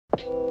Hey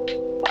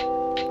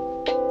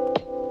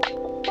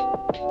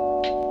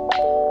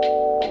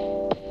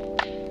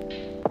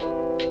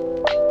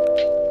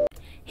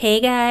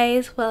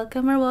guys,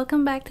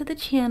 welcome back to the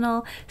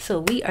channel. So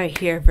we are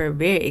here for a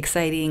very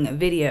exciting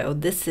video.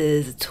 This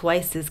is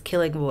Twice's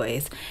Killing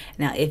Voice.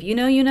 Now if you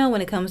know, you know,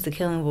 when it comes to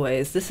Killing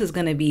Voice, this is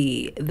gonna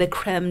be the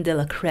creme de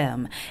la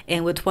creme.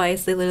 And with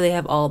Twice, they literally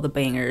have all the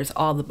bangers,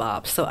 all the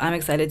bops. So I'm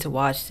excited to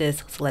watch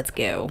this, so let's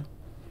go.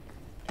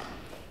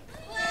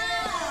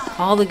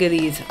 All the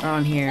goodies are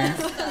on here.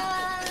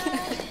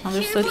 Oh,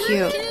 they're so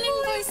cute.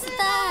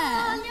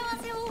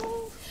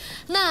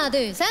 하나,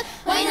 둘, 셋!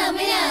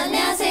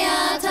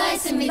 안녕하세요,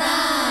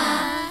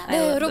 트와이스입니다.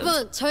 네,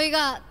 여러분,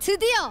 저희가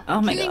드디어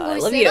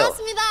킬링보이스에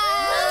나왔습니다.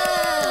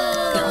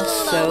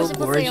 So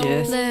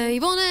gorgeous. 네,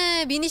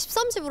 이번에 미니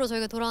 13집으로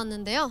저희가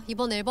돌아왔는데요.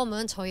 이번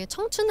앨범은 저희의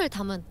청춘을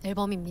담은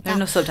앨범입니다.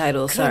 No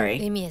subtitles, sorry.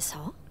 그런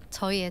의미에서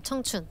저희의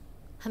청춘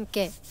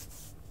함께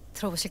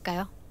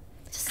들어보실까요?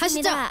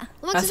 가시죠.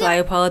 That's why I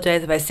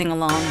apologize if I sing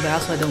along, but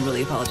also I don't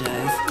really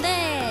apologize.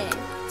 네,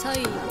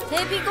 저희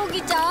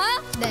데뷔곡이죠.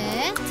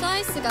 네,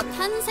 트와이스가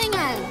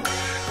탄생한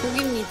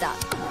곡입니다.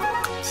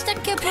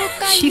 시작해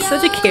볼까요? She's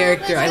such a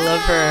character. I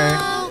love her.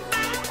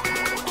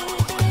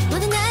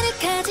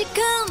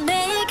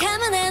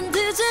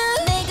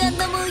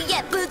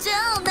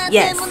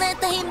 Yes.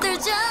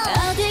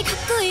 어딜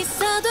걷고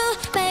있어도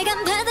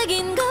빨간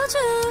바닥인 거죠.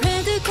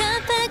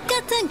 레드카펫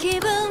같은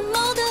기분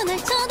모두 날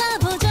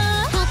쳐다보죠.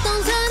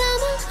 어떤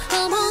사람은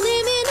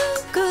어머님이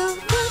누구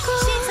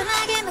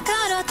신선하게만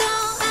걸어도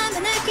아무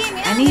느낌이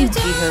I need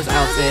Jiho's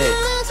outfit.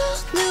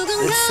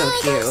 It's so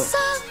cute.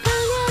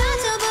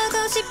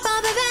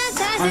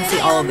 I want to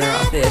see all of their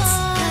outfits.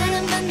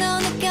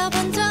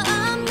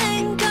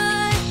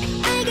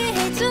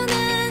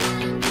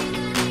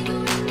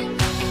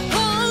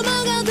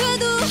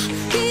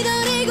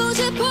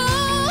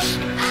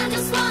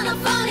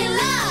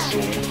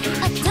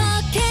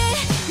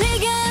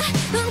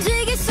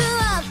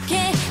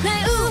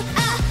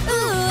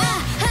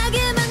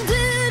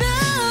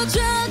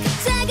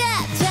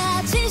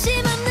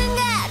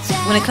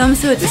 When it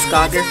comes to a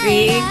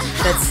discography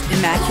that's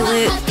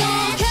immaculate,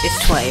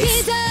 it's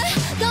Twice. I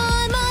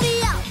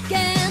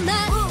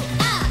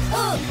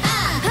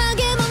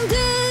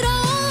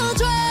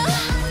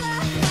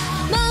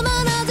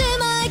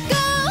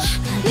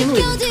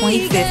can't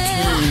believe it's 2015.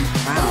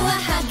 Wow.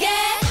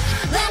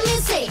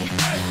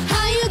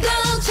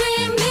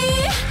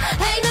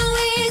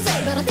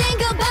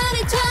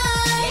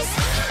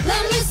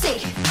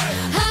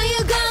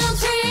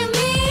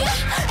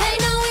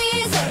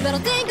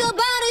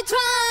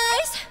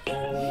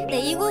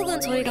 이 곡은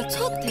저희가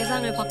첫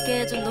대상을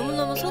받게 해준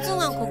너무너무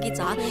소중한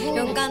곡이자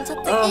연간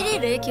차트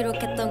 1위를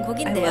기록했던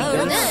곡인데요.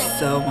 여러분,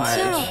 so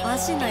much.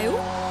 아시나요?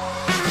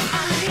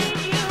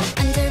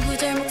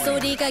 안절부절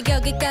목소리가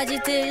여기까지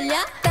들려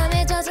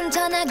땀에 젖은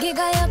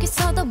전화기가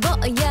여기서도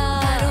보여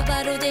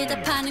바로바로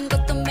대답하는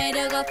것도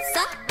매력 없어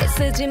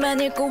쓰지만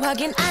읽고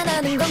확인 안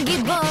하는 건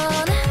기본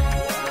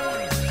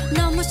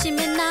너무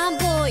심해 나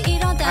보여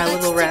이러다가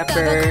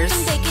rappers.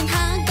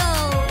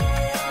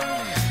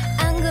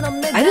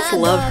 I just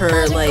love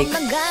her, like.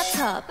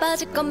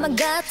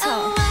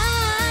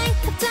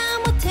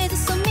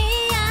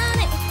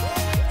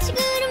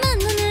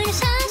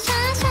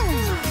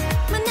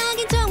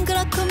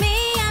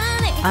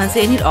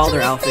 Honestly, I need all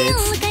their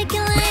outfits.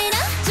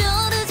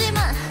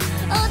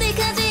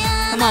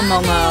 Come on,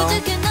 Momo.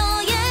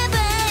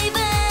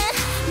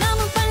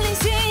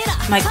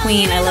 My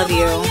queen, I love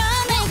you.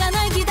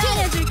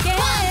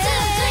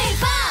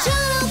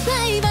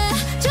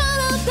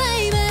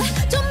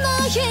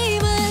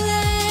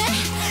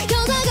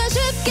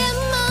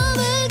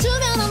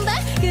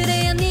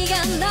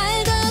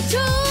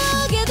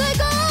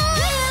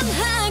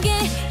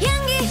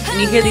 When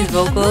you hear these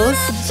vocals,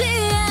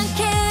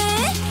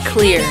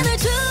 clear.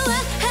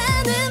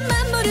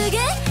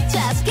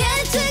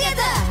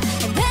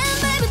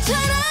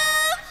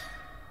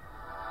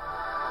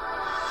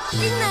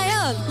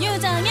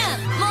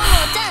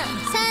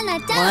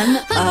 One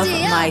of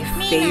my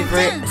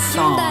favorite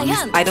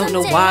songs. I don't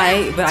know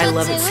why, but I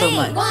love it so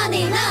much.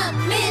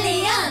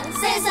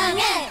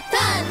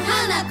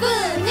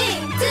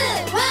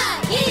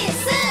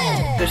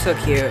 They're so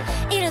cute.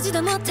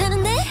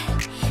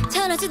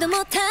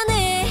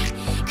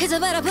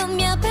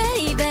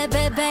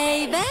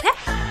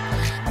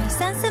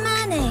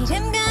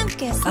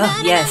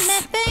 Oh,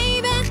 yes.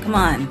 Come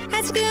on.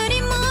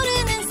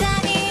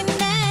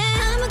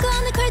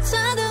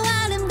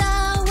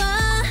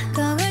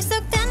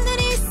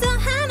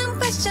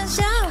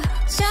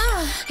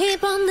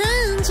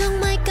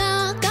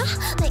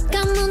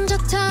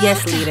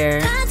 Yes,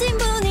 leader.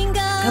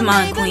 Come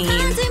on, queen.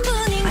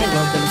 I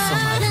love them so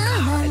much.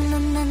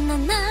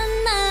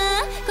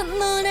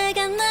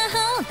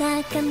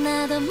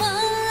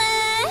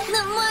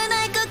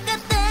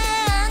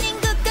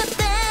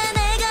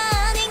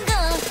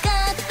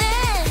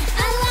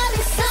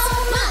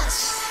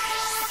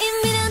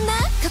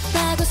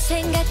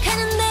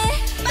 생각하는데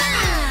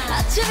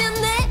어쩌면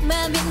내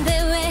맘인데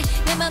왜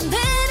내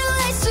맘대로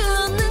할 수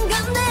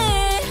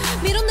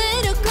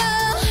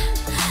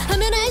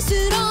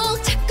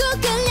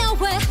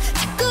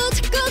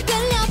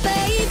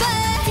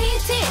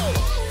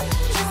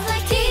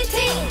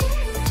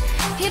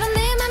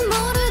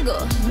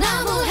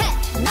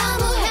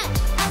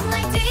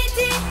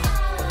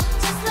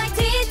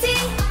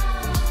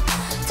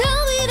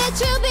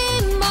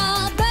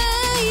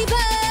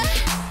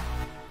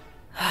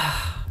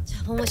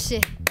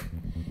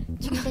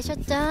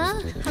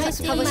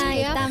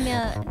가보실게요.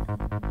 있다면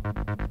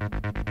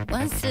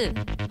원스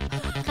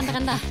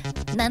간다.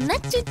 나나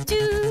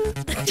쭈쭈.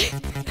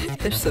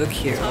 They're so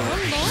cute.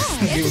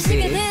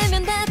 예쁘시게 Goofy.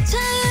 되면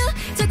다쳐요.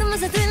 조금만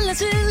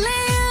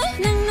서둘러줄래요.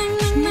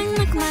 낭낭낭낭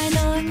knock my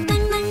door.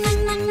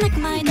 낭낭낭낭 knock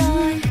my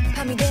door.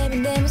 밤이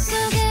되면 내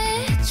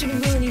맘속에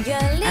주문이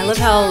열리죠. I love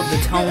how the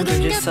tones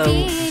are just so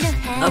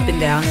up and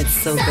down. It's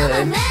so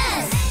good.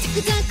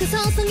 자꾸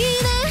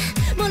서성이네.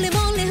 몰래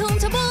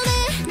훔쳐보네.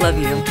 Love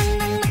you.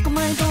 knock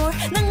my door.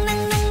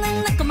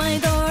 낭낭낭낭 knock my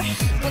door.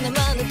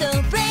 오늘만은 또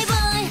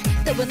playboy.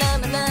 또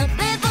보나마나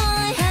bad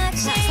boy.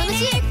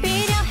 확실히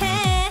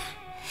필요해.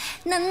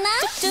 나나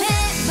내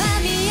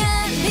맘이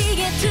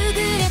열리게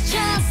두드려줘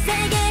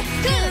세게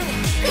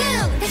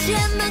cool 다시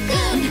한번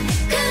cool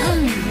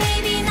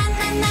baby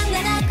나나나나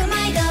knock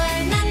my door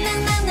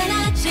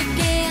나나나나 쉽게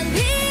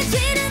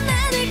열리지는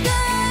않을 걸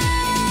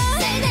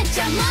Say that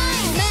you're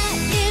mine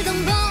내일던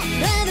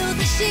보라도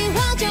다시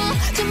와줘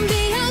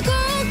준비하고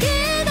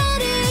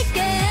기다릴게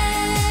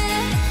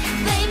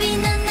baby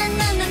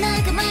나나나나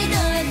knock my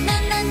door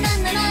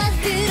나나나나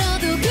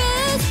들어도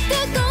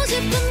듣고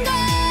싶은 걸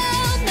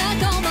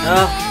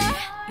Oh,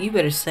 you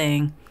better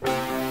sing.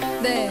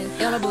 네,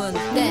 여러분.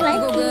 네, 이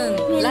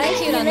곡은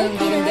Like이라는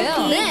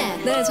곡인데요.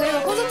 네,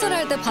 저희가 콘서트를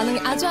할 때 반응이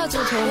아주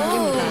좋은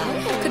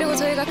곡입니다. 그리고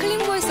저희가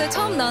킬링보이스에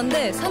처음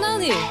나왔는데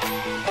사나언니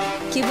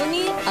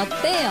기분이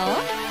어때요?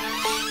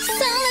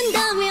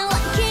 설렌다 me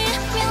like it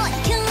me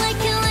like it like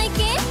it like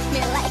it me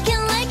like it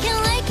like it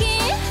like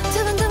it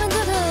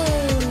두근두근두근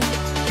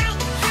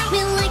me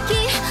like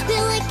it me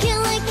like it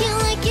like it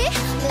like it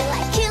me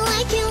like it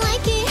like it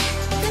like it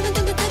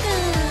두근두근두근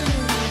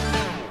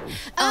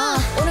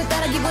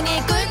오늘따라 기분이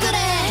꿀꿀해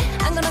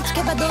안 그런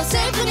척해봐도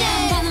슬프네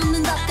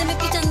반없는 너 때문에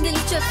삐져든 이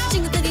trip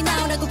친구들이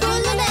나오라고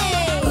부르네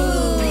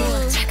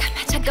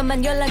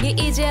잠깐만 연락이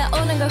이제야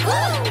오는 걸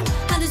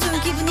하루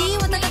종일 기분이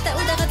왔다 갔다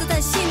오다가도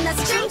다시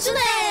신나서 춤추네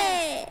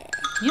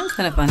You know what's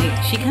kind of funny?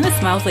 She kind of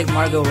smells like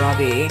Margot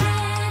Robbie.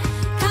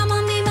 Come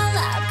on be my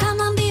love,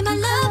 come on be my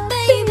love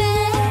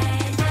baby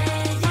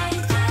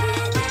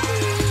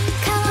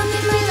Come on be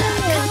my love,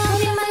 come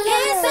on be my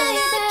love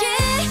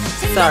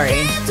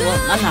Sorry. Well,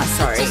 I'm not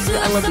sorry.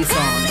 I love these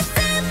songs.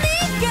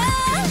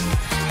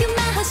 You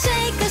my heart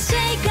shaker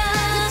shaker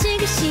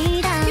놓치기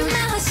싫어 You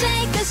my heart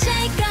shaker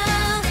shaker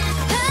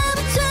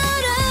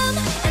바보처럼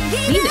안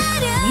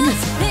기다려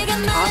내가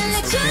Nina's top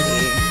is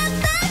pretty.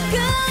 말해줬다고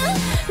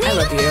I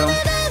love you.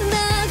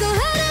 나고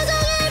하루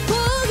종일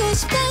보고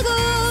싶다고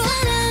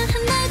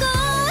사랑한다고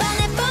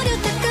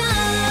말해버렸다고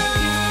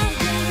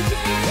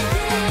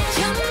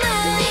You're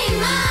mine,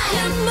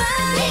 you're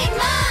mine, you're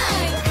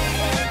mine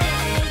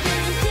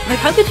Like,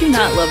 how could you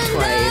not love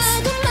Twice?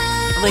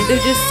 Like,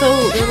 they're just so,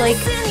 they're like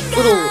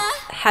little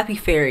happy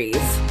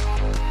fairies.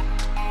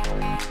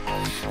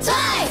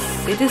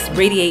 Twice They just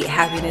radiate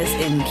happiness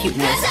and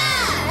cuteness.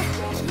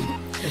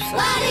 They're so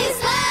What cute.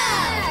 is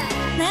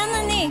love 난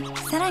언니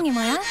사랑이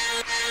뭐야?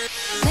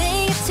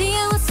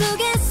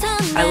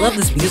 I love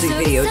this music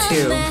video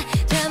too.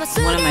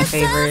 One of my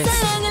favorites.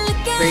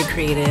 Very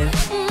creative.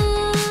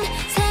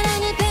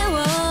 사랑을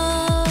배워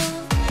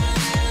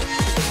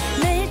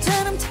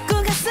내일처럼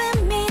듣고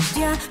가슴이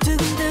뛰어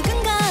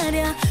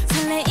두근두근거려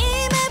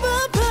설레임에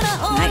부풀어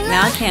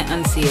Now I can't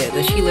unsee it,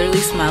 but she literally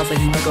smiles like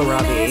Margot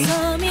Robbie.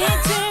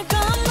 미칠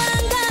것만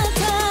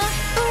같아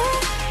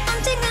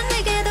언젠간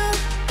내게도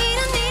이런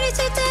일이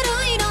실제로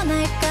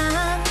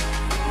일어날까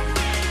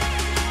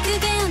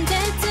그게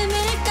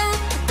언제쯤일까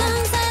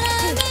어떤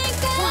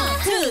사람일까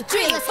 1, 2, 3,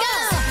 let's go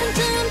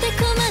한참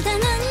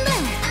달콤하다는데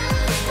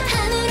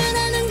하늘을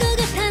나는 것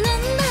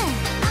같았는데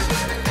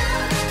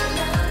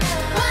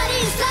What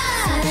is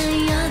love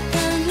사랑이 어떤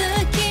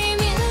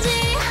느낌인지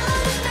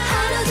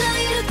하루 종일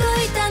웃고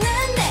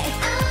있다는데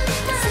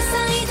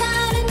세상이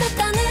다른 것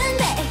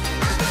같다는데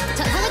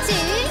자 다같이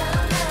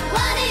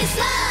What is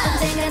love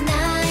언젠가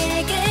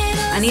나에게로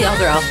I need all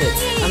their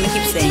outfits. I'm gonna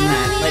keep saying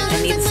that. Like,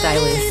 I need a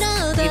stylist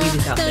to give me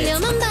these outfits.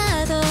 떨려만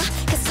봐도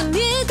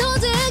가슴이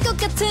터질 것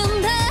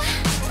같은데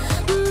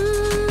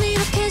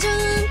이렇게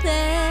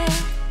좋은데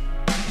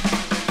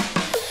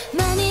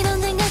만일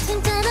언젠가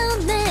진짜로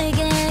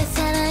내게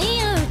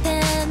사랑이 올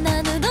때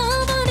난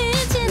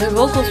울어버릴지도 Their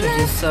vocals are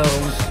just so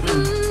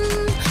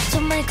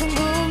정말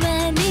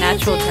궁금해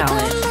natural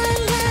talent.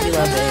 We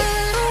love it.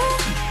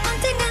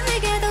 언젠가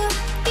내게도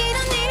이런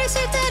일이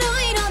실제로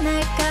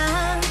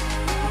일어날까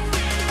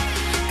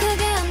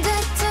그게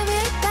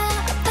언제쯤일까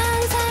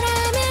어떤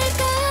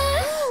사람일까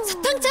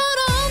사탕처럼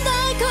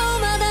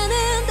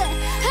달콤하다는데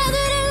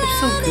하늘을 They're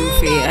so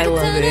goofy. I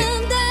love it.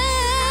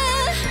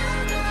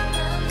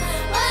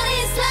 What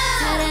is love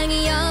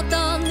사랑이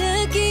어떤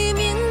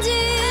느낌인지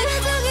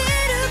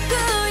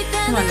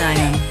Come on,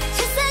 Naya.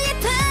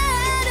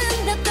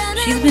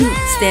 She's been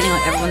standing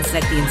on everyone's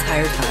neck the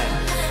entire time.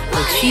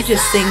 Like, she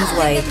just sings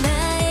like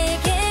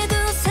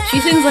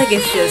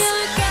it's just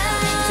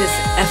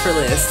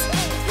effortless.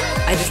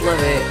 I just love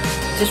it.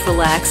 Just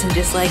relax and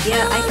just like,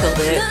 yeah, I killed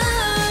it.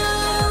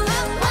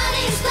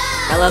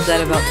 I love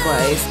that about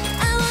Twice.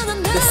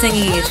 The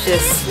singing is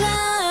just,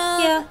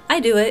 yeah, I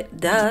do it.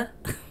 Duh.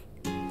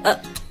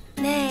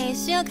 네,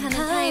 쉬어가는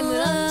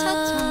타임으로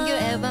첫 정규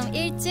앨범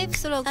 1집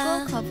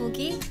수록곡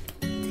거북이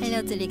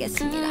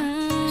들려드리겠습니다.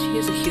 She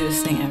is the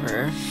cutest thing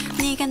ever.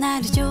 네가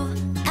나를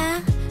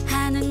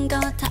좋아하는 거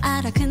다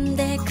알아.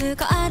 근데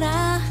그거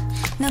알아?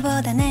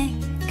 너보다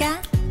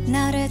내가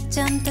너를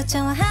좀 더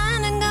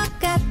좋아하는 것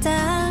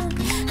같아.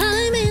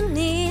 I'm in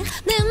need,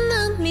 내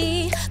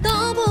맘이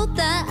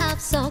너보다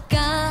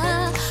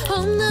앞서가.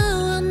 Oh no,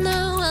 oh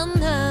no, oh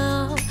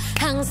no.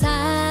 항상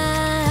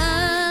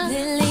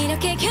늘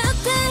이렇게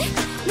곁에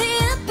내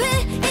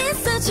앞에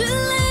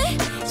있어줄래.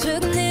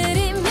 조금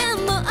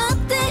느리면 뭐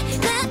어때?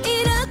 나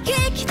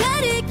이렇게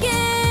기다릴게.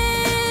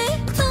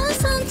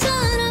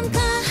 손처럼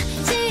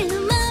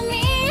가지는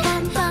맘이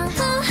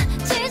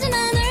터지진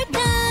않을까.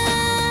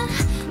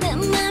 내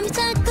맘이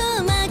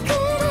자꾸만 그래.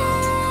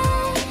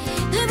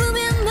 널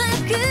보면 막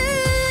그래.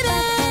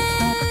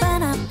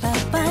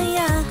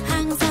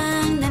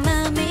 항상 내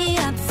맘이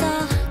앞서.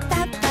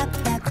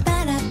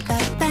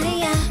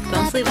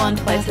 Don't Sleep on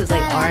Twice's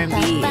like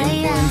R&B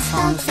influenced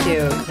songs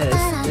too, because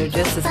they're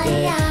just as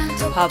good.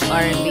 Pop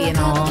R&B and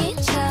all.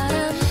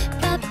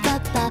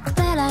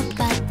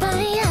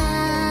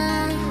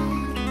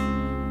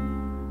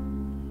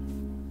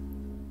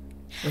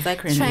 Was that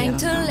cringy? Trying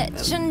to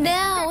let you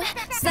know.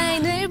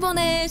 사인을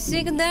보내,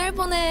 시그널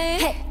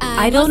보내.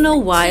 I don't know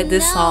why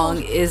this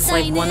song is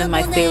like one of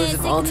my favorites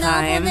of all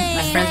time.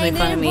 My friends make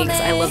fun of me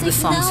because I love this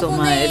song so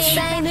much.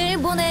 사인을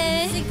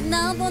보내,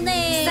 시그널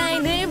보내.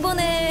 사인을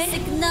보내,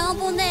 시그널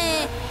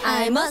보내.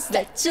 I must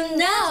let you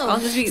know. I'll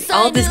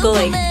just go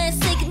like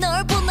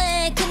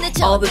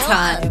all the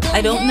time.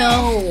 I don't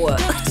know.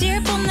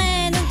 눈치를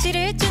보내,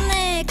 눈치를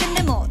주네.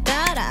 근데 못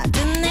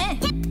알아듣네.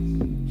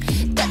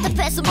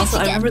 Also,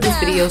 I remember this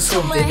video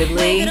so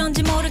vividly.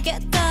 그런지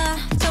모르겠다.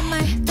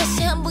 정말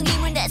다시 한번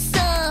힘을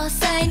냈어.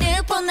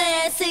 사인을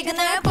보내,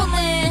 시그널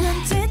보내.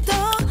 눈치도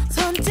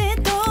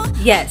손짓도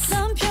Yes.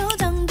 넌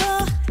표정도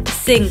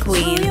Sing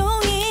Queen.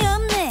 소용이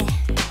없네.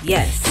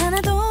 Yes.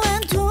 하나도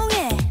안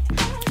통해.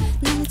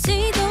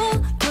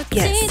 눈치도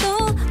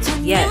고치도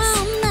전혀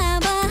없나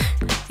봐.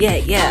 Yeah,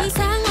 yeah. 더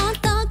이상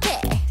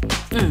어떡해.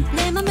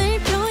 내 맘을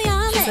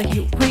표현해. She's like,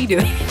 what are you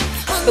doing?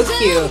 So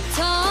cute.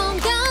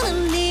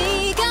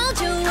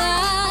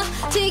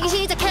 지기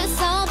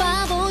시작했어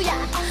바보야.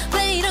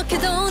 왜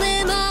이렇게도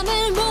내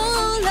맘을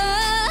몰라.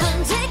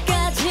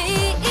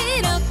 언제까지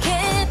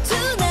이렇게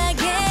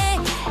둔하게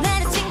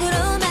나를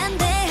친구로만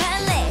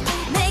대할래.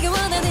 내가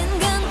원하는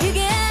건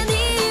그게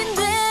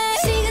아닌데.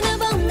 시그널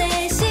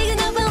보내,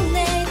 시그널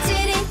보내.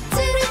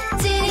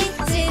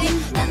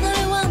 찌릿찌릿찌릿찌릿. 난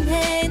너를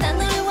원해, 난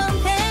너를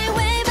원해.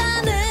 왜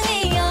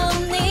반응이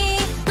없니?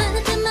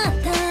 만날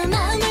때마다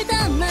마음을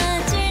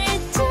담아.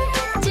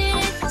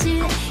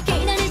 찌릿찌릿찌릿.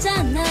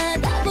 기다리잖아.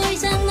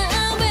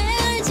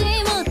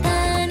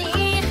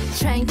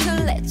 Trying to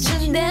let you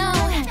know.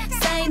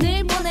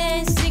 사인을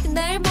보내,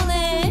 시그널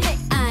보내.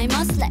 I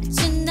must let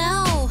you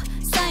know.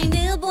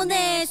 사인을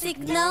보내,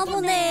 시그널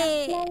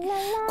보내.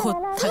 곧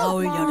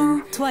다가올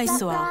여름,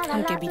 트와이스와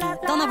함께 미리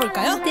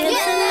떠나볼까요?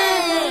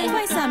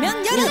 트와이스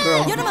하면 여름, Yeah,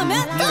 girl. 여름 하면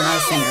You're not a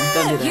singer.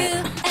 Don't do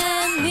You that.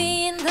 and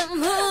me in the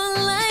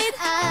moonlight.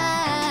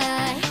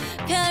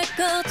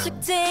 별꽃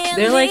축제.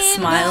 Their like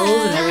smiles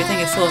and everything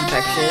is so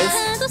infectious.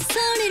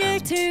 소리를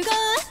들고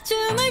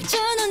춤을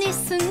추는 이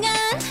순간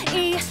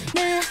이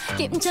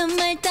느낌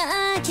정말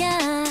딱이야.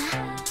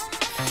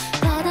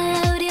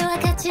 바다야 우리와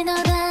같이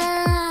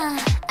놀아.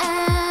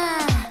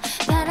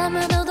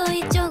 바람아 너도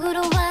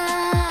이쪽으로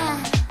와.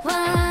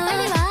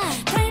 빨리 와.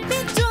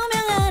 달빛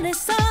조명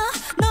아래서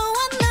너와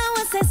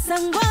나와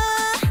세상과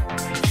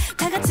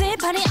다 같이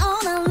party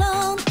all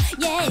alone.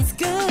 Yeah, it's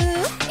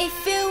good.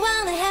 If you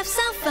wanna have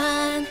some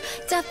fun.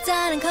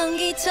 짭짤한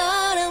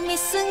공기처럼 이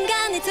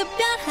순간이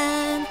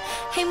특별한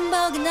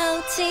행복을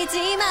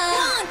놓치지 마.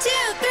 1, 2,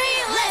 3,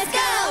 let's go.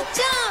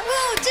 저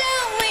우주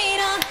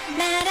위로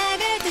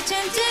날아갈 때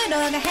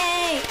춤추러 가.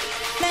 Hey,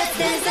 let's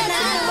dance the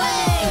night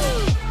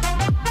away.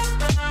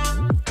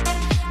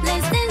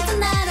 Let's dance the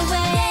night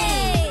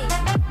away.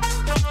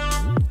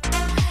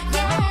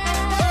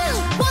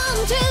 Yeah.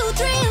 1, 2,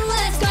 3,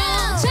 let's go.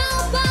 저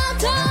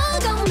바다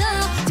건너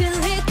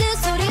들릴 때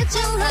소리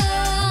질러.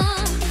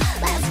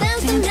 Let's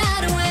dance the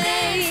night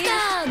away.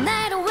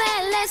 Night away.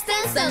 Let's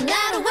dance the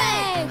night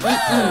away.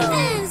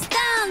 Dance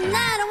the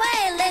night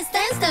away. Let's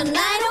dance the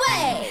night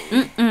away.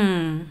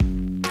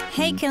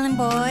 Hey, Killing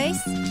Boys.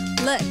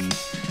 Look,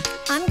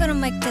 I'm gonna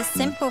make this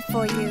simple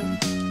for you.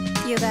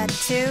 You got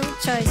two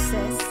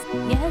choices.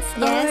 Yes,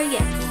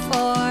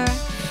 Or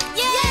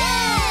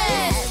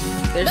Yes.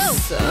 They're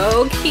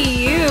so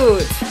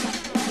cute.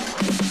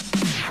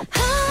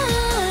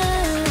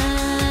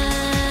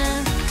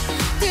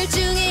 둘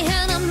중에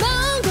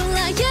하나만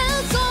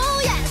골라야죠.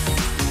 Yes.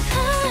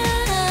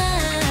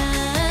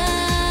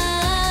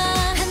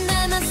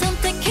 하나만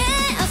선택해.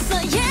 어서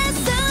yes,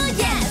 oh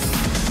yes.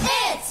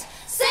 It's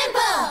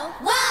simple.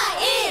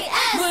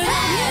 Y-E-S.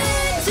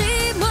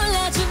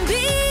 몰라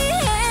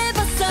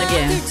준비해봤어.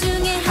 Again, 둘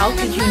중에 how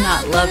could you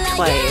not love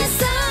Twice?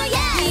 네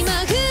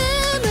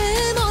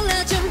마음을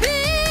몰라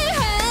준비해봤어.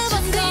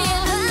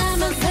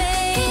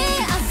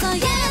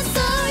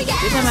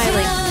 time I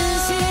like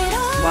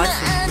watch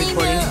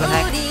recordings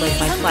back, like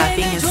my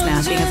clapping and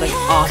snapping is like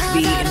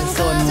offbeat and it's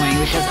so annoying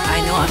because I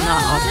know I'm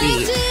not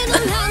offbeat.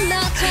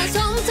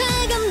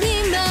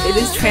 It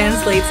just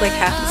translates like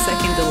half a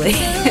second delay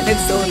and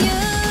it's so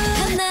annoying.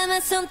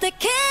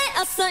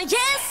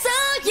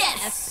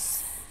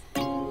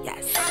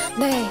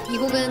 네, 이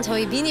곡은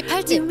저희 미니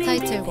 8집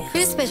타이틀곡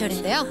Feel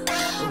Special인데요.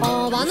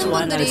 많은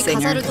분들이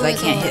가사를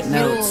통해서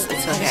위로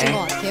받으신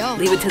것 같아요.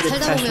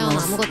 살다 보면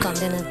아무것도 안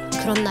되는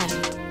그런 날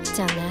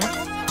있지 않나요?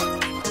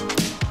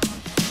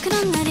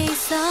 그런 날이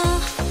있어.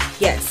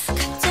 Yes.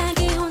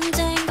 갑자기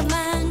혼자인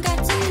것만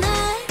같은 날.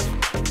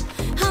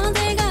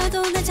 어딜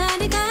가도 내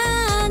자리가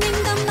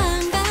아닌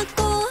것만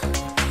같고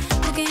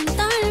고개는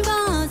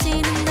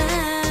떨궈지는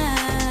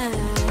날.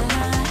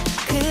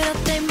 그럴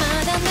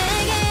때마다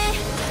내게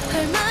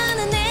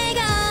얼마나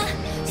내가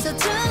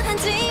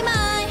소중한지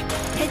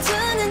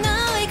말해주는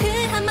너의 그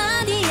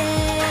한마디에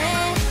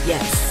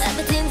Yes.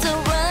 Everything's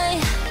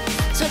alright.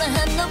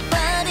 초라한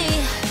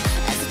nobody.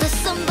 As if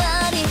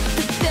somebody.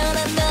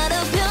 특별한 나로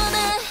변해.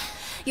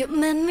 You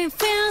make me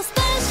feel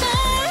special.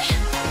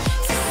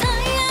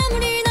 세상이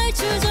아무리 날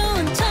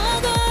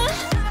주저앉혀도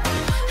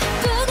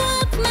아프고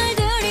아픈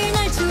말들이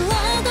날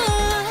질러도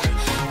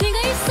네가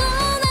있어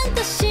난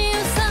다시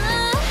웃어.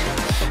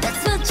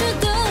 That's what you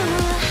do.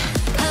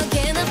 How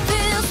can I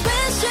feel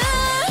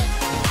special?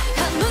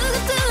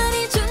 아무것도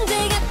아닌 존재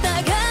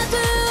같다가도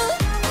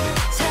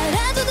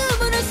사라져 두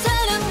번을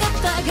사랑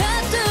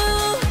같다가도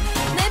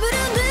내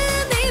부르는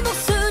네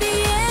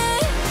목소리에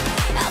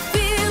I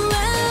feel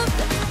loved.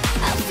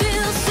 I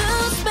feel so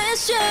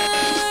special.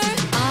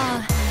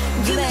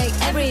 You make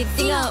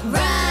everything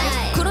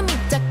alright. 구름이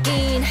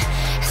닦인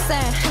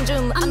햇살 한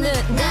줌 없는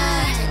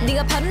날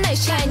네가 바른 날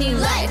shining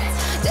light.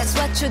 That's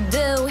what you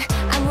do.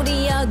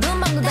 아무리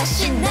어두워도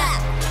다시 나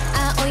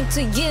I owe it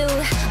to you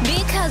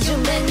because you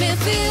make me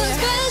feel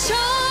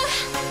special.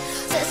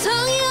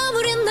 세상이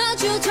아무리 나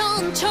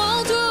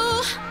주저앉혀도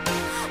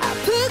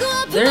아프고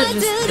아픈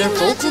Their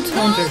vocal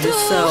tones are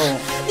just so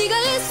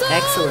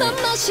excellent.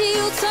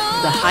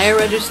 The higher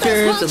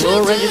registers, the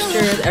lower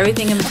registers,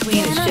 everything in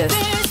between is just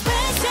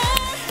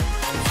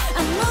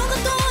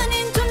아무것도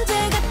아닌 존재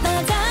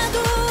같다가도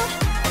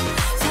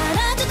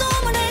사라져도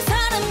모를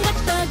사람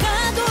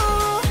같다가도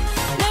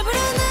날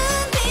부르는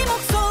네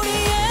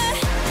목소리에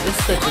it's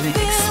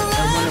such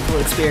a wonderful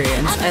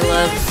experience. I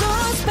love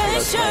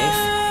Twice.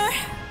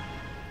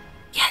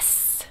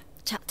 Yes.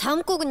 자,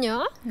 다음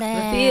곡은요? The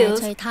네,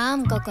 Feels. 저희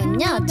다음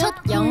곡은요. 첫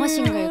영어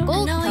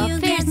싱글곡 The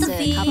Feels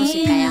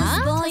가보실까요?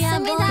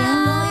 좋습니다.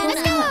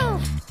 Let's go!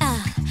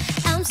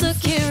 I'm so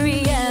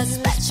curious,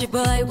 but your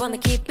boy wanna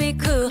keep it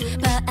cool.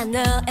 But I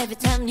know every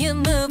time you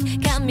move,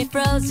 got me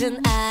frozen.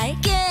 I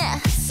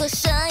get so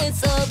shy,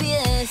 it's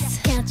obvious.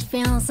 Catch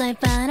feels like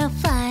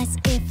butterflies.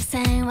 If you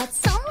say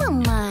what's on my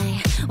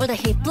mind, or the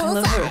hip I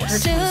love her. Her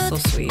tone is so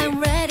sweet. I'm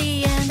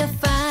ready and the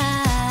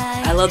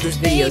fight. I love this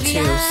video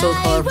too. So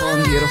colorful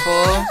and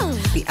beautiful.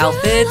 The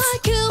outfits.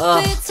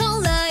 Ugh.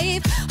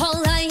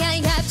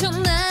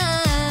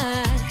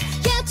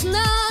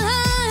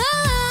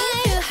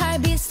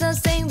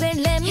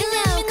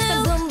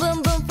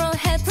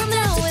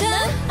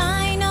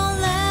 I know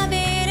love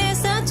it is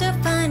such a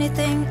funny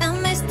thing, a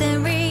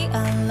mystery,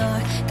 oh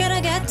Lord.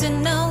 Gotta get to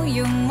know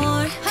you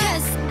more.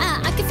 Cause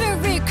I can feel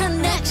real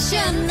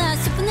connection, a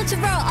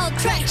supernatural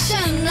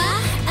attraction.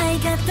 I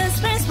got the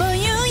space for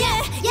you,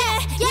 yeah, yeah,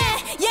 yeah,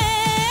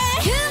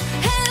 yeah. You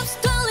have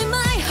stolen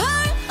my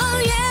heart, oh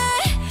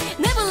yeah.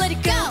 Never let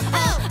it go,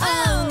 oh,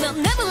 oh, no,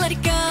 never let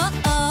it go,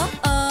 oh,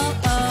 oh,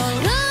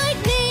 oh.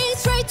 Lightning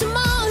straight to my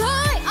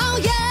heart, oh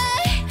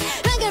yeah.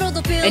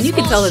 And you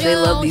can tell that they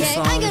love these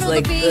songs.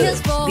 Like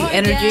the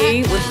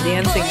energy with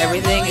dancing,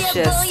 everything. It's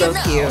just so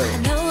cute.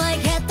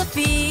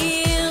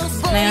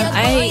 Man,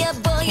 I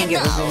can't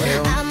get over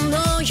you.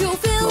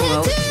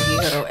 Lolo,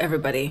 Hiro,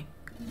 everybody.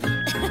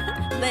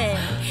 네,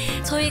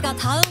 저희가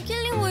다음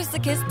킬링 보이스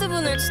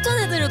게스트분을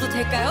추천해드려도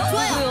될까요?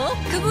 좋아요.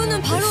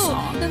 그분은 바로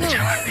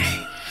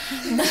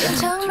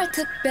정말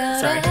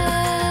특별해.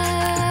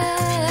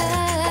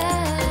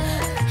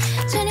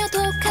 전혀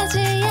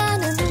독하지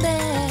않은데.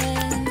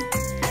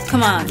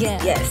 Come on. Yeah.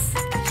 Yes.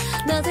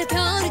 너의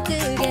별이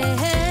뜨게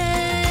해.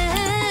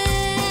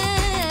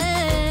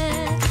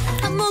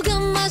 한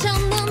모금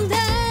마셨는데.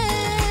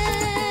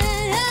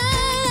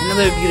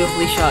 Another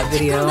beautifully shot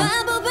video.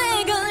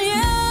 마법에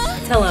걸려.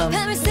 Tell him.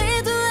 밤을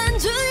새도 안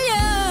졸려.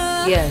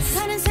 Yes.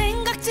 다른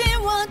생각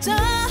지워져.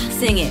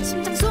 Sing it.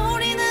 심장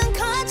소리는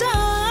커져.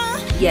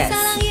 Yes.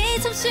 사랑이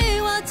참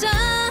쉬워져.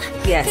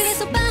 Yes.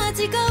 그래서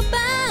빠지고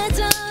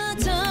빠져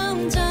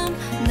점점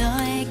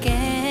너에게.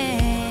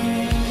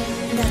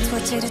 That's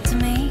what you do to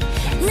me.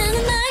 나는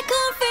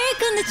알코올 feel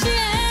근데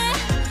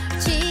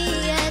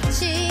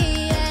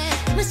취해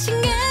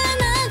마신 게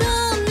하나도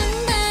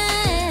없는데.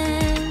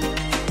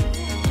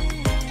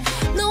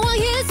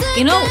 너와의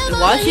You know,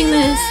 watching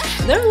this,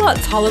 they're a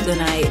lot taller than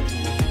I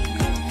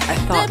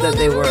thought that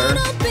they were.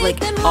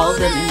 Like, all of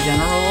them in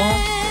general.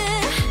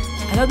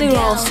 I thought they were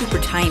all super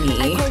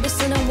tiny.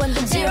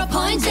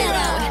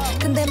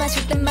 근데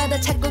마실 때마다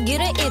자꾸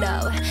길을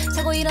잃어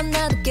자고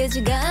일어나도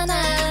깨지가 않아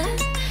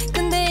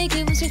근데 이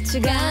기분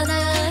싫지가 않아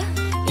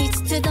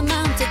It's to the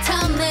mountain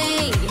tell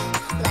me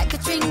Like a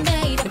dream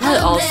made They're probably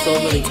all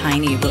still really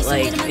tiny, but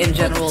like in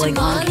general, like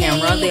on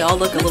camera, they all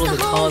look a little bit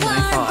taller than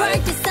I thought.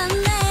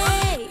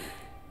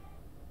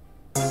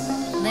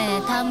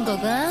 네, 다음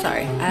곡은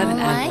Sorry, I have an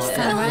advert.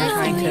 I'm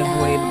trying to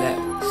avoid that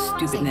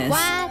stupidness.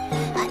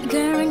 I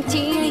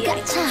guarantee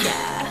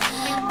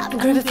I'm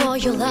gripping for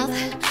your love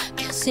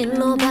Can't see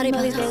nobody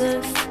but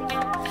us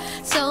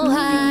So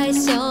high,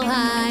 so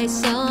high,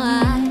 so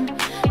high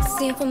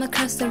See it from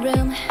across the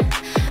room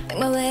Make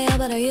my way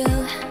over to you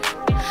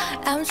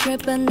I'm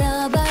tripping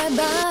over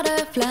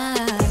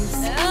butterflies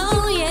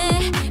Oh yeah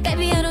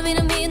Baby I don't mean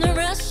to be in a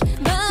rush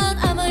But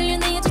I'm all you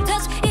need to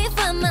touch If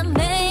I'ma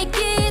make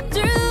it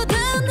through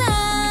the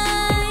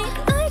night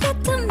I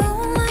got the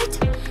moonlight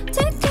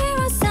Take care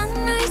of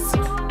sunrise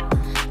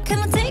Come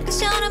on take a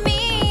shot of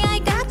me I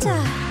gotcha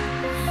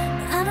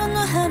I don't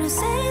know how to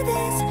say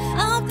this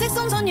I'll pick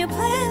songs on your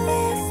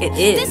playlist It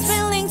is. This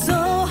feeling's so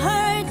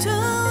hard to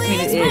it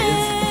is.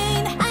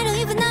 explain I don't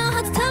even know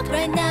how to talk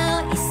right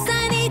now It's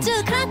I need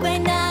to crack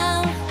right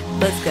now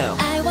Let's go.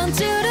 I want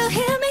you to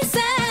hear me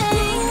say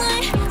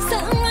Moonlight,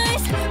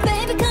 sunrise,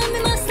 baby come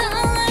in my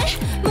sunlight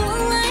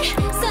Moonlight,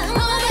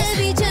 sunrise,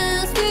 baby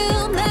just to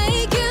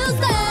make you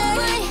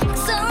stay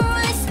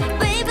Sunrise,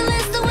 baby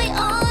let's do it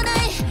all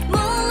night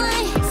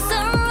Moonlight,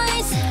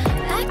 sunrise,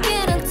 I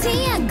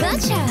guarantee I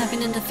got ya I've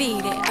been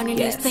undefeated, on your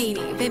Yes. news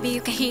lady Baby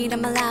you can heat up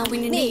my loud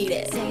when you need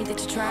it Say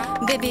that you try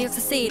Baby you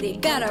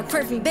succeeded, got a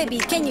perfume, baby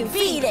can you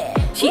feed it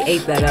She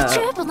ate that up.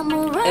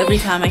 Every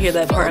time I hear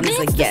that part, I'm just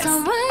like, yes.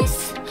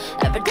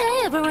 Every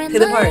day, every To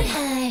the part.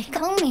 night.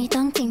 Call me,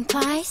 don't think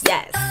twice.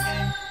 Yes.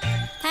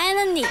 다현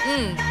언니,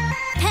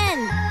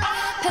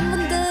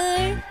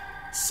 팬분들,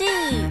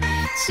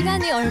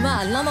 시간이 얼마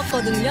안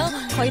남았거든요.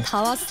 거의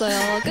다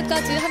왔어요.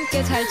 끝까지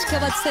함께 잘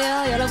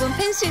지켜봐주세요. 여러분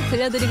팬시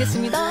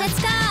들려드리겠습니다.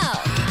 Let's go!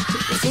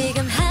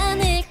 지금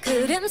하늘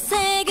구름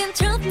색은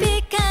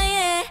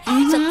트로피카에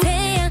저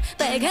태양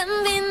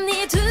빨간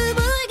빛이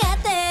두불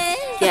같대.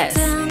 Yes.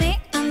 Tell me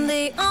I'm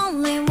the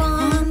only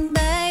one,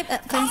 babe. I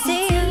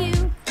fancy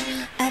you.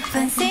 I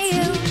fancy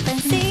you,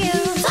 fancy you.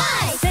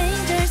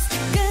 Strangers,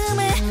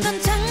 꿈의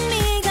넌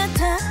장미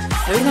같아.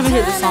 Every time I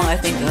hear this song, I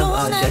think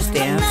of Just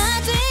Dance.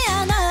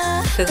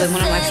 Because like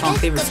one of my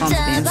favorite songs to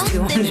dance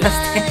to on Just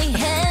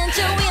Dance.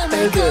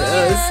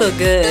 It's so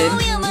good.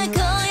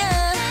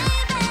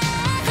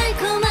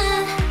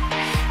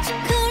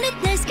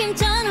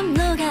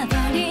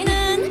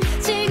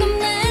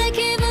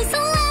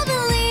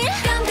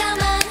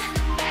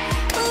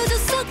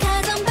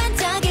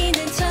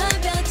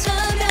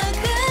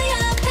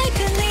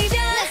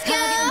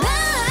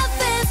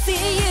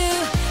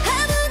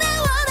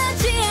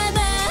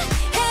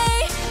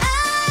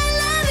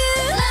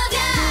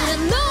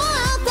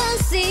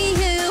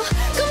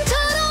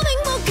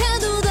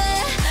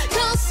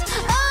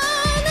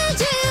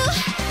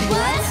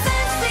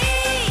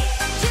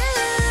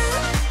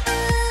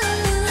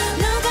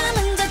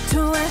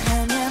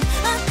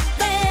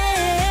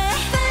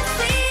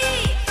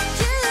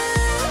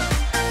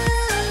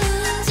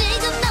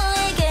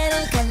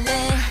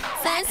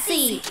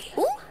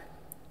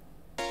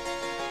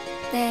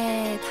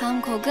 네,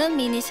 다음 곡은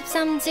미니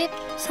 13집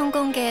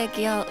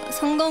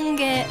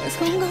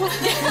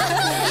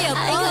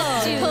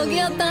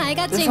곡이었던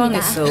This song 알같지입니다.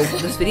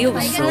 is this video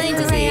was so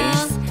pretty.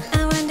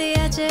 I want the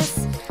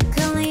edges,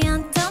 curling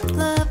on top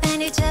love,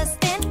 and you just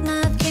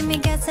enough, keep me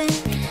guessing.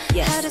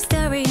 Yes. How the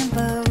story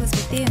unfolds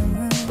with you.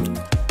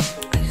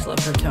 I just love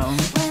her tone.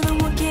 When I'm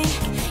walking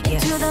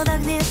Yes. into the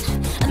darkness,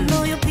 I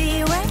know you'll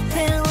be right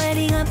there,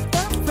 waiting up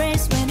the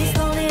race. When it's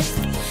coldest,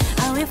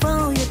 I will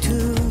follow you to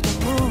the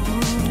moon.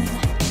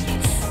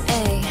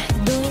 Hey,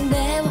 we'll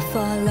never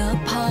fall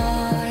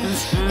apart,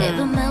 even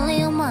a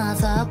million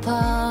miles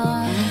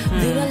apart.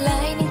 We were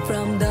lightning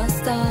from the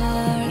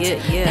start,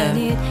 Yeah. and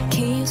it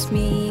keeps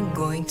me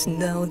going to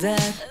know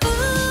that.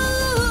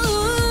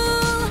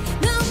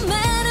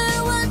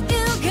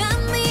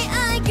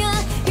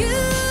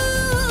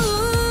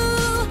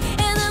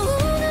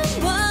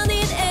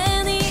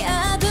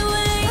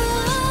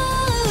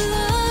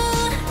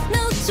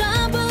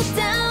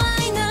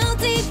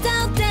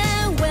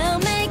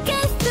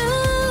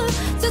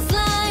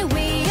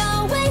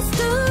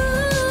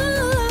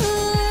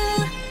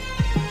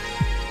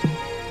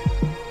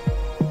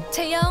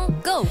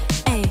 Go!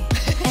 Ay,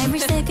 every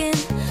second,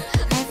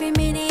 every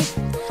minute,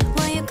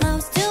 when you're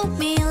close to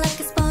me like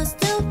it's supposed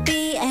to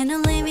be, and no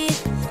limit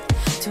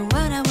to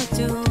what I would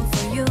do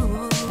for you.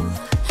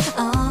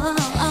 Oh,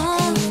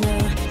 and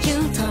you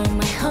turn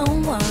my whole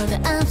world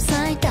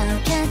upside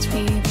down. Catch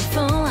me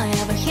before I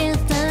ever hit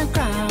the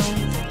ground,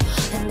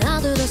 and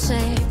I'll do the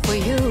same for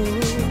you.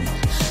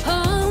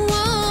 Oh,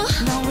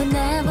 no, we'll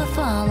never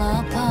fall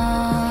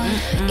apart,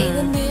 even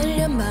a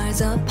million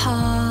miles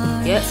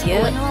apart. Yes,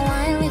 yeah. When we're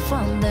lightly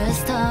from the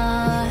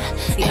start.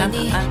 See, I'm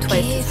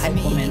twice this hype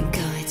woman.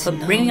 So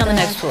bring me on the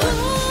next tour.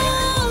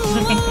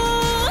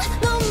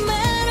 No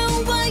matter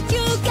what,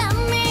 you got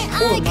me. I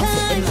pull a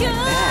muscle in my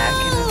back,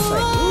 and it's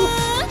like, ooh.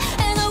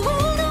 And I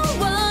wouldn't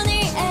want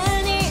it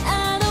any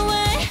other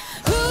way.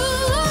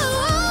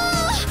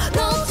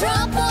 No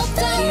drop of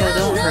time. Gio,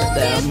 don't hurt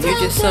them. You're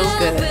just so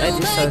good. I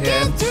do so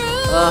good.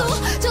 Ugh.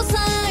 Just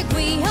like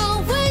we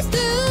always do.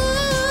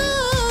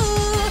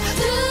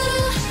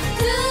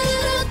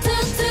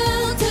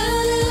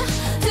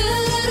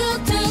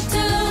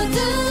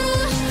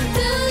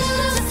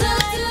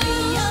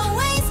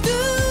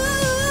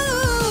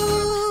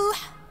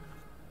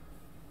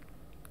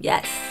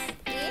 Yes.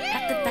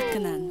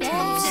 따끈따끈한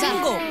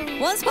Dingo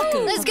One Spark.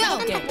 Let's go.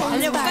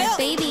 달려볼까요?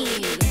 baby.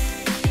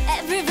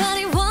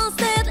 Everybody wants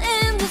that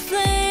in the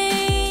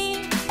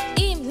flame.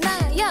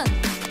 임나연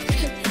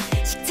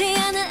식지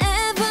않은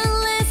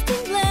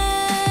everlasting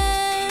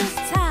bliss.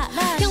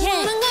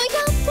 영원한 걸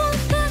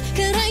영원한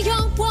그래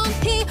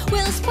영원히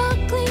will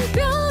sparkling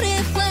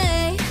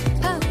beautifully.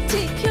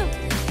 버티고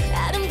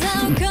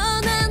아름다운 건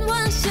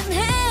완성해.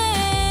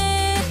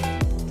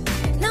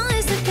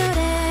 너의 색깔에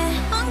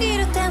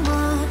온기를 태워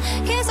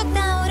계속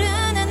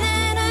타오르는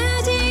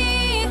에너지.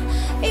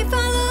 If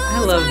I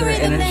I love their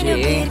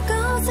energy.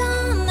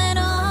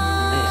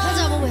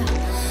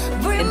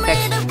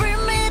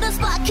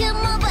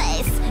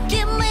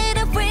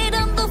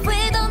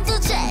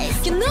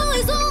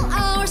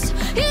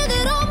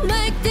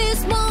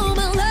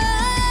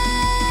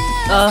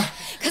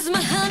 Cause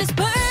my heart is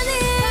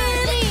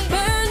burning,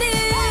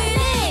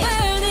 burning,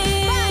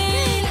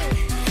 burning.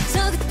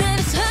 So that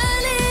it's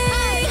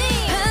honey,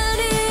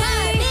 honey,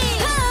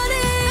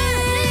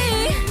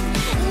 honey.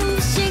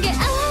 눈부시게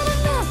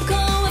아름답고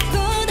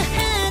아프다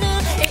하루.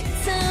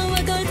 It's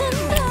our golden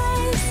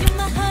days.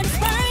 My heart is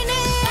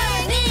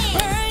burning,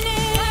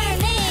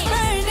 burning,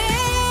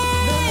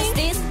 burning.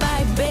 This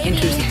by baby.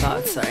 Intrusive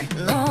thoughts, sorry.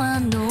 너와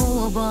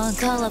누워본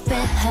컬러빛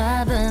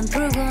heaven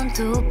붉은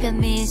두 편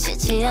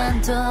미치지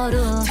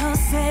않도록 더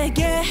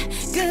세게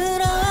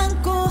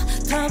끌어안고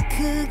더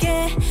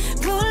크게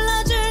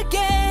불러줄게.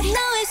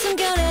 너의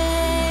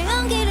숨결에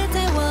온기를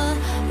태워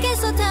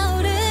계속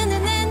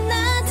타오르는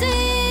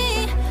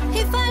에너지.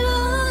 If I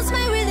lose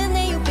my rhythm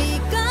then you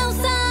become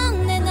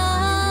sun and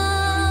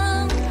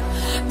on.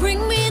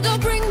 Bring me the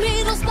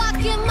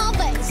spark in my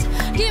veins.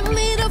 Give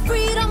me the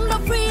freedom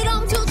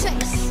to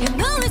chase. You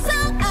know it's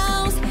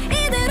ours.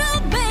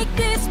 이대로 make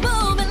this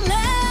moment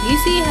last. You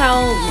see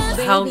how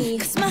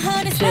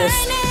just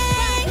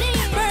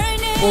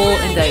full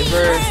and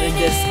diverse and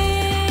just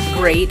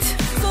great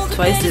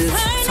Twice's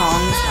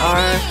songs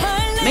are.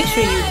 Make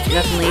sure you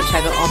definitely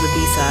check out all the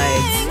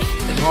B-sides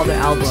and all their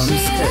albums,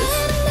 because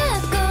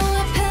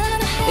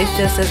it's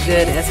just as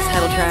good as the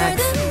title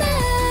tracks.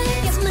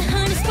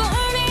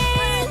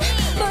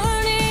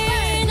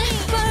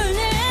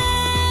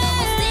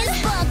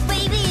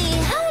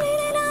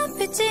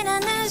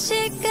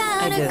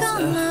 I love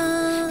that.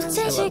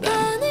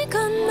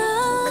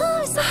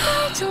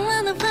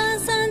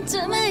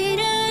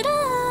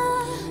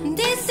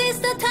 This is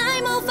the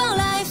time of our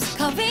lives.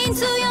 Come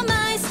into your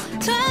minds.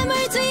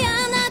 되물지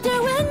않아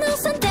there when no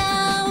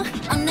sundown.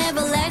 An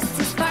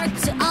everlasting spark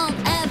to on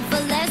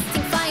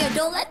everlasting fire.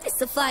 Don't let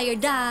this fire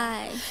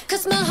die.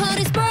 Cause my heart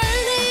is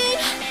burning,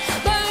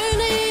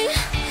 burning,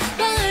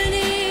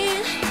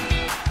 burning.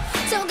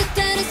 So good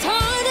that it's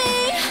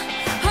hurting,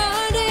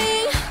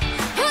 hurting,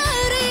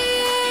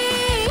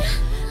 hurting.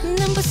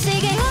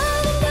 눈부시게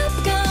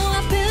아름답고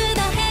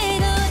아프다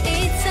해도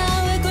it's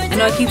our golden. I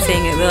know I keep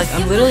saying it, but like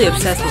I'm literally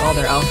obsessed with all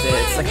their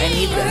outfits. Like I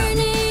need them.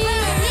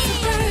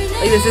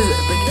 Like this is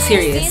like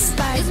serious.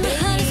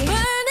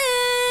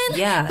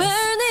 Yeah.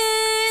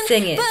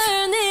 Sing it.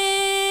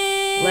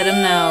 Let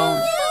them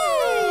know.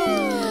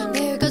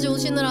 네, 여기까지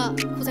오시느라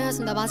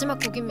고생하셨습니다. 마지막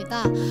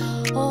곡입니다.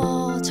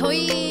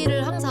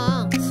 저희를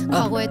항상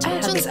과거에 I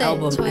have this 청춘 때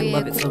album. I 저희의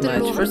love it so 곡들로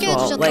much. First 함께 of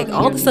all, 해주셨던 like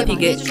all the stuff you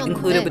많이 get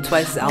included with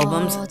Twice's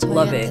albums,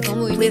 love it.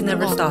 너무 Please 의미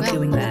never 있는 stop 것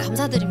doing 같고요. that.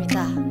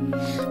 감사드립니다.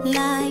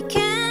 Like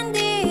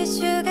candy,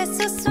 sugar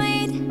so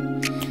sweet.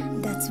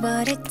 That's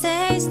what it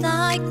tastes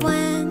like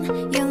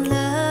when you're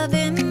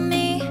loving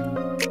me.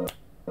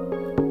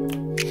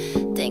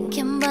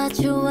 Thinking about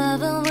you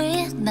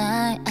every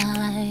night.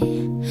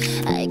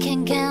 I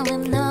can't get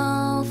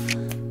enough.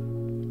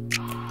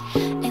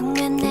 And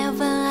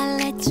whenever I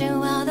let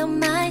you out of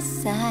my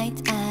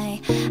sight, I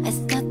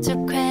start to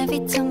crave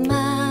it too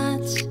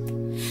much.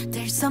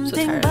 There's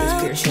something tired of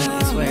about this piercing, I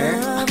your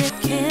swear. love, it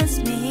kills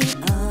me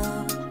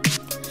up.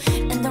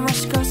 And the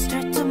rush goes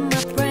straight to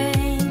my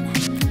brain.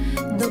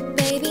 No,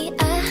 baby,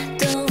 I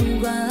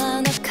don't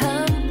wanna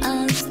come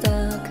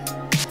unstuck.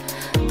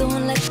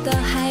 Don't let the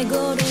high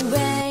go to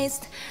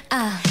waste.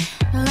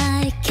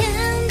 Like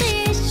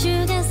candy,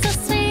 sugar so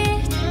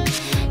sweet.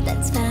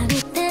 That's what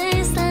it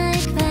tastes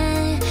like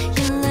when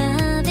you're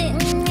loving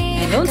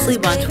me. And don't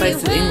sleep on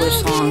Twice's English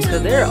songs,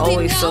 because they're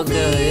always so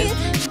good.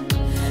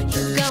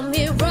 You got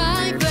me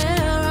right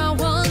where I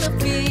wanna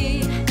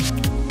be.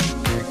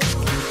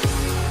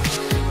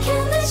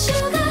 Candy,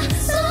 sugar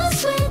so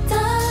sweet,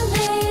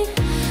 darling.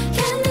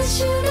 Candy,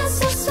 sugar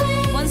so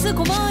sweet. 원스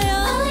고마워요.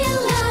 All your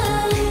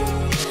life.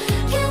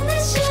 Candy,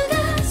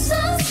 sugar so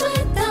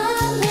sweet,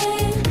 darling.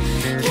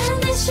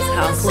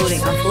 how I'm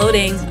floating. I'm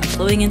floating. I'm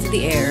floating into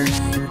the air.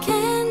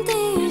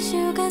 Candy,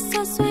 sugar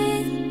so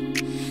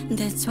sweet.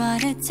 That's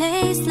what it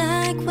tastes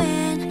like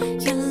when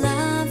you're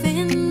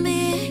loving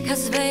me.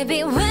 'Cause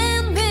baby,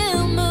 when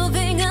we're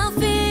moving our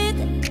feet,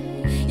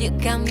 you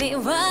got me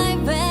right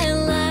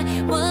where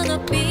I wanna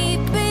be,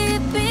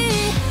 baby.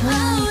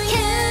 Oh,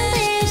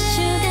 candy,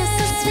 sugar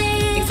so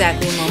sweet.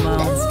 Exactly, Momo.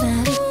 That's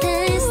what it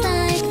tastes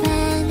like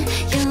when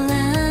you're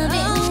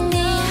loving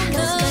me.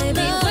 'Cause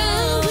baby,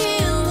 when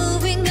we're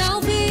moving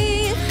our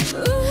feet,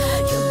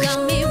 you got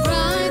me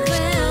right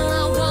where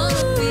I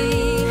wanna be.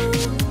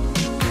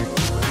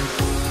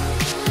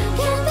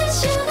 Candy,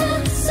 sugar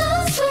so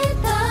sweet,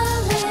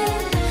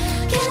 darling.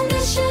 Candy,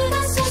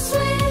 sugar so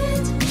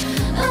sweet.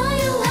 Oh,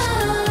 you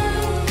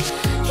like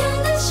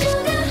candy,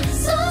 sugar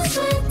so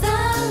sweet,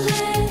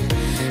 darling.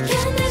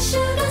 Candy,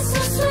 sugar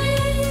so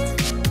sweet.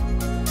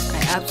 I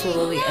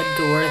absolutely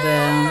adore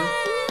them.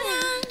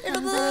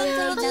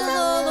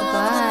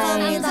 Bye.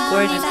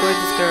 Gorgeous,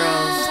 gorgeous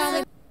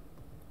girls.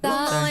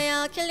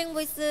 고마워요.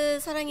 킬링보이스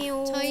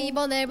사랑해요. 저희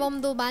이번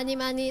앨범도 많이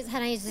많이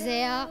사랑해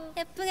주세요.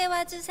 예쁘게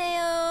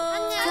봐주세요.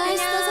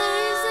 트와이스도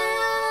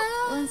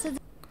사랑해주세요.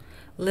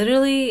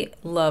 Literally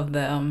love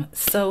them.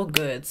 So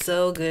good,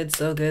 so good,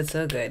 so good,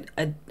 so good.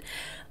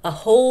 A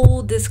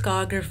whole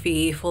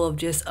discography full of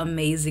just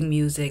amazing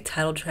music,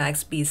 title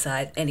tracks,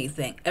 B-sides,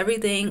 anything.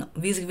 Everything,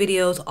 music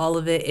videos, all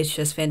of it. It's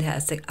just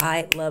fantastic.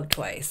 I love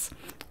Twice.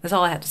 That's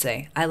all I have to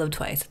say. I love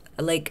Twice.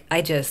 Like,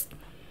 it's just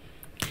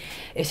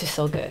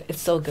so good.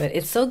 It's so good.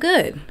 It's so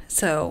good.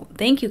 So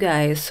thank you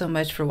guys so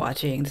much for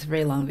watching this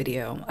very long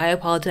video. I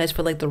apologize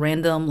for like the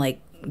random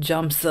like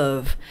jumps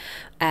of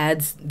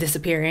ads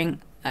disappearing.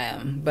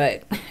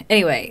 But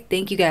anyway,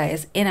 thank you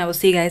guys, and I will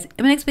see you guys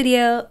in my next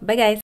video. Bye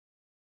guys.